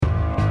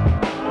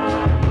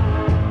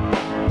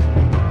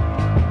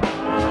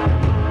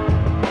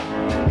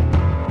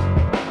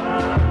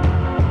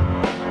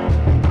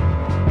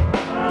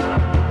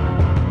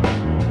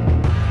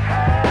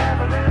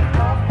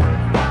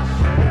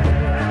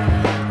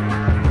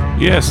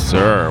Yes,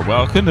 sir.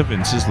 Welcome to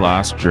Vince's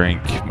Last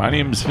Drink. My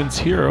name is Vince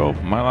Hero.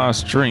 My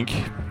last drink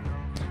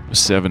was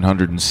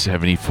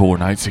 774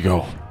 nights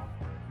ago.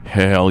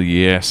 Hell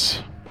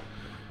yes.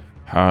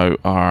 How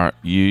are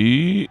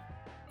you?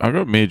 I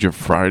got major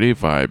Friday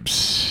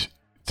vibes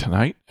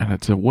tonight, and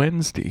it's a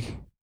Wednesday.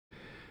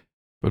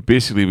 But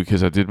basically,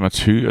 because I've done my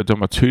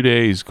 2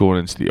 days going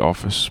into the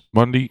office,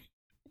 Monday,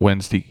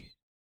 Wednesday,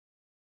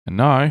 and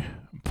now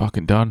I'm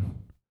fucking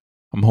done.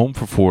 I'm home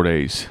for 4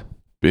 days,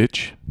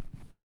 bitch.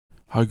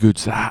 How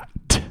good's that?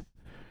 And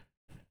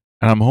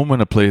I'm home in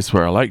a place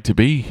where I like to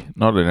be,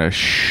 not in a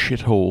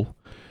shithole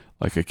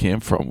like I came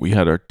from. We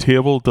had our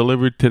table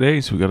delivered today,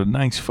 so we got a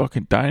nice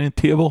fucking dining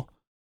table.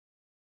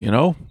 You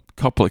know, a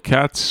couple of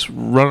cats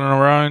running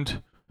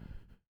around.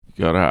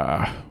 Got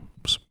a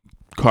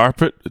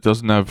carpet that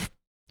doesn't have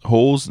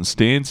holes and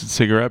stains and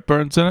cigarette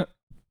burns in it.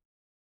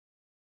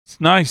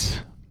 It's nice.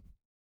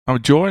 I'm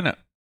enjoying it.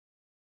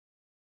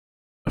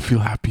 I feel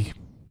happy.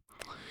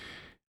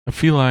 I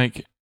feel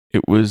like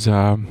it was,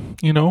 I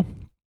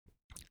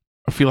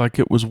feel like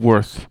it was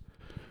worth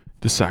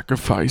the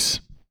sacrifice.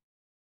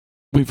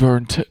 We've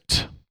earned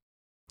it.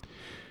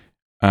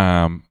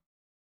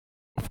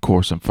 Of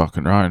course I'm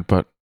fucking around,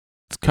 but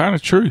it's kind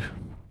of true.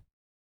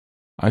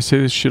 I say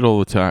this shit all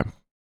the time.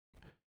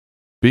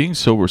 Being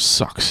sober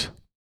sucks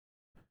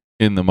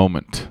in the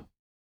moment.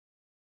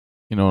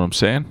 You know what I'm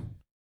saying?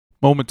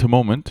 Moment to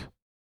moment.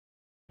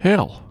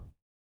 Hell.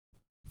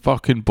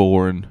 Fucking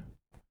boring.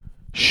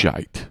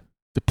 Shite.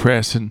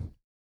 Depressing.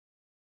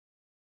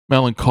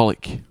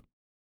 Melancholic.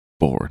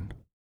 Boring.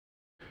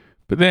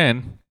 But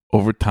then,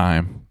 over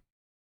time,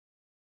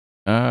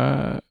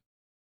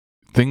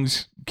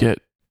 things get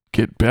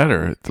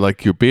better.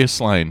 Like your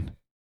baseline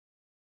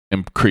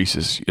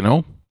increases, you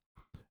know?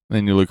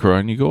 Then you look around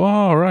and you go, oh,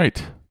 all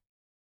right.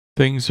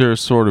 Things are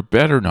sort of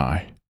better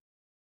now.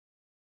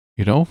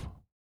 You know?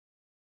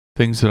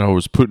 Things that I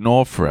was putting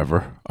off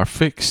forever are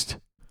fixed.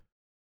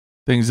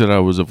 Things that I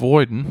was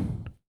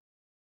avoiding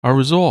are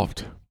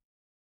resolved.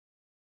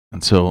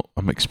 And so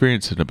I'm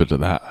experiencing a bit of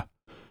that.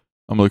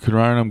 I'm looking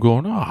around and I'm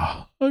going,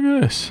 look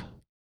at this.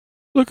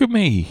 Look at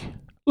me.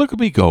 Look at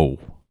me go.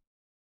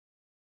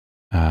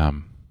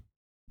 You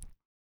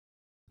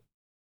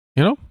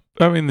know,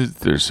 I mean,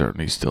 there's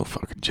certainly still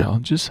fucking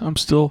challenges. I'm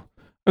still,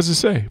 as I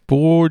say,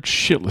 bored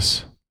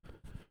shitless.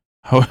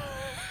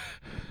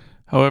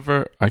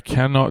 However, I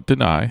cannot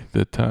deny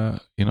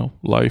that,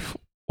 life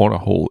on a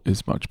whole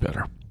is much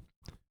better.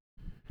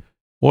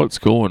 What's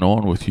going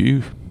on with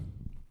you?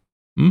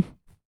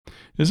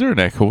 Is there an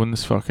echo in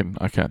this fucking...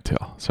 I can't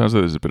tell. Sounds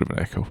like there's a bit of an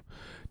echo.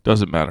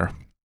 Doesn't matter.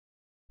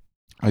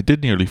 I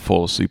did nearly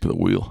fall asleep at the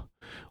wheel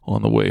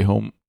on the way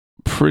home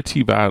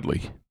pretty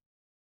badly.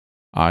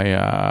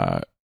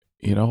 I've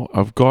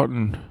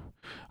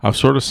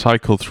sort of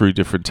cycled through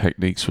different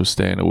techniques for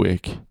staying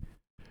awake.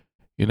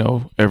 You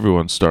know,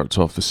 everyone starts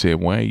off the same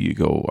way. You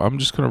go, I'm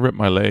just going to rip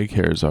my leg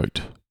hairs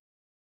out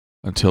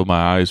until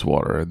my eyes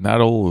water, and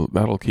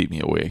that'll keep me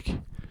awake.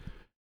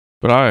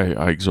 But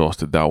I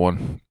exhausted that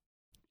one.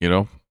 You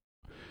know,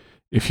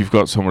 if you've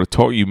got someone to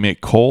talk, you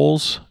make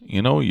calls,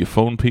 you know, you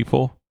phone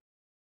people,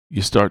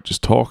 you start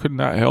just talking,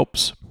 that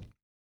helps.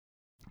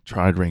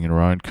 Tried ringing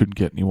around, couldn't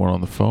get anyone on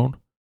the phone.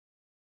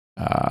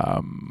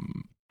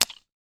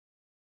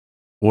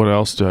 What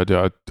else do I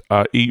do?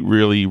 I eat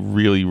really,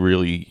 really,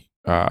 really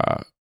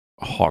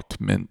hot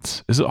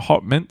mints. Is it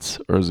hot mints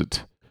or is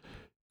it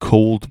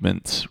cold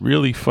mints?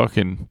 Really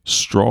fucking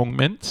strong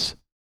mints.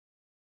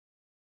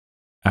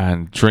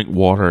 And drink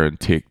water and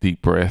take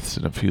deep breaths,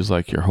 and it feels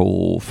like your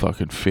whole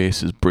fucking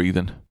face is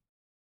breathing.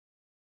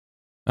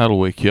 That'll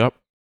wake you up.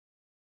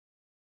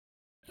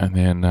 And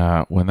then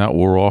when that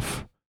wore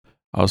off,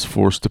 I was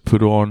forced to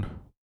put on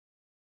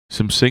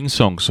some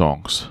sing-song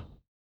songs.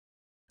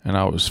 And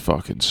I was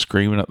fucking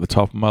screaming at the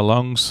top of my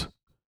lungs.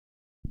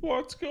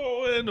 What's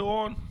going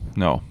on?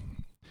 No.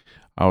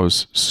 I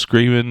was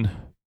screaming.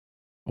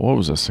 What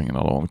was I singing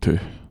along to?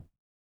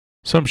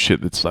 Some shit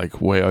that's like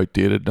way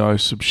outdated now.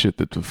 Some shit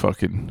that the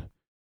fucking,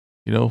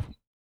 the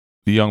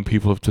young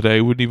people of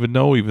today wouldn't even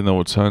know, even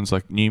though it sounds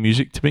like new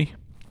music to me.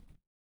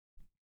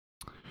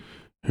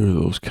 Who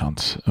are those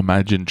cunts?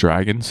 Imagine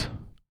Dragons.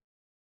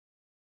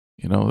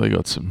 You know, they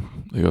got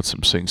some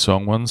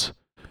sing-song ones.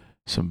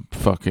 Some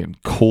fucking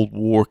Cold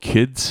War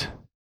kids.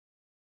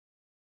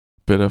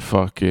 Bit of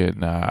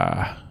fucking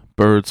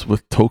Birds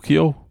with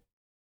Tokyo.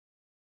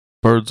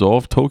 Birds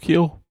of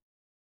Tokyo.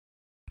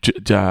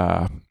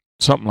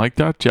 Something like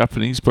that.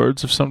 Japanese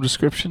birds of some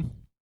description.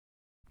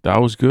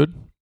 That was good.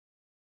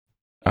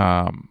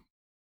 I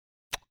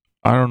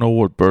don't know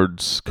what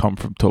birds come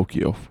from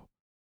Tokyo,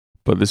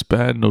 but this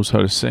band knows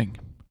how to sing.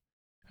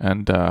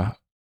 And,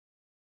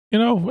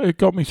 it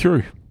got me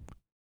through.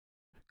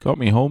 Got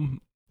me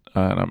home,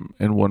 and I'm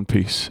in one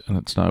piece, and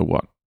it's now,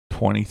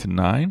 20 to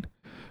 9? I'm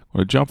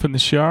going to jump in the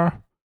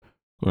shower.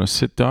 I'm going to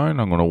sit down.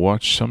 I'm going to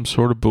watch some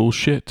sort of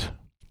bullshit.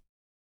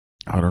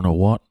 I don't know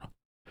what.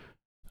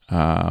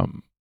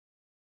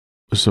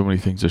 There's so many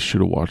things I should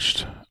have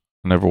watched.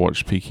 I never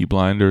watched Peaky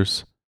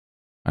Blinders.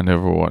 I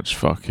never watched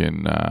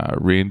fucking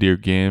Reindeer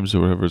Games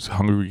or whatever it's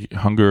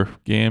Hunger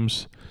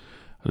Games.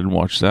 I didn't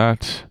watch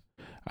that.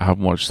 I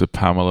haven't watched the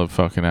Pamela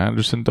fucking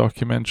Anderson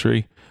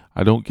documentary.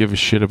 I don't give a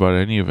shit about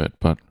any of it,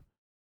 but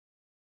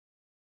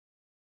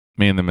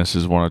me and the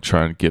missus want to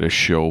try and get a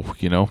show,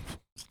 you know?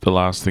 It's the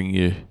last thing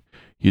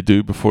you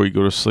do before you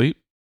go to sleep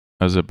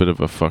as a bit of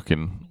a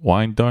fucking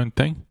wind down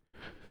thing.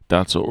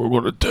 That's what we're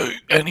going to do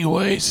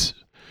anyways.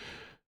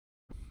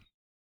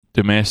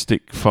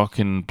 Domestic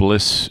fucking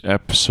bliss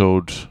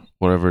episode,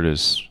 whatever it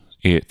is,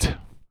 8.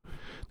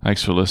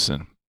 Thanks for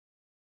listening.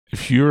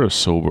 If you're a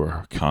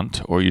sober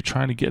cunt or you're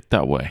trying to get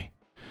that way,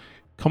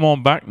 come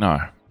on back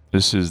now.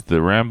 This is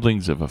the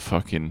ramblings of a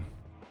fucking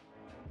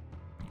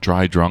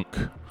dry drunk.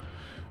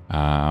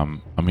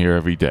 I'm here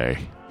every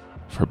day,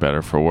 for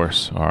better, for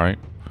worse, alright?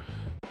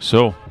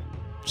 So,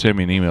 send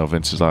me an email,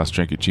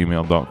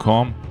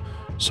 vinceslastdrink@gmail.com.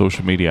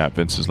 Social media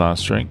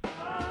 @vinceslastdrink.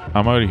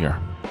 I'm out of here.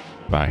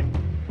 Bye.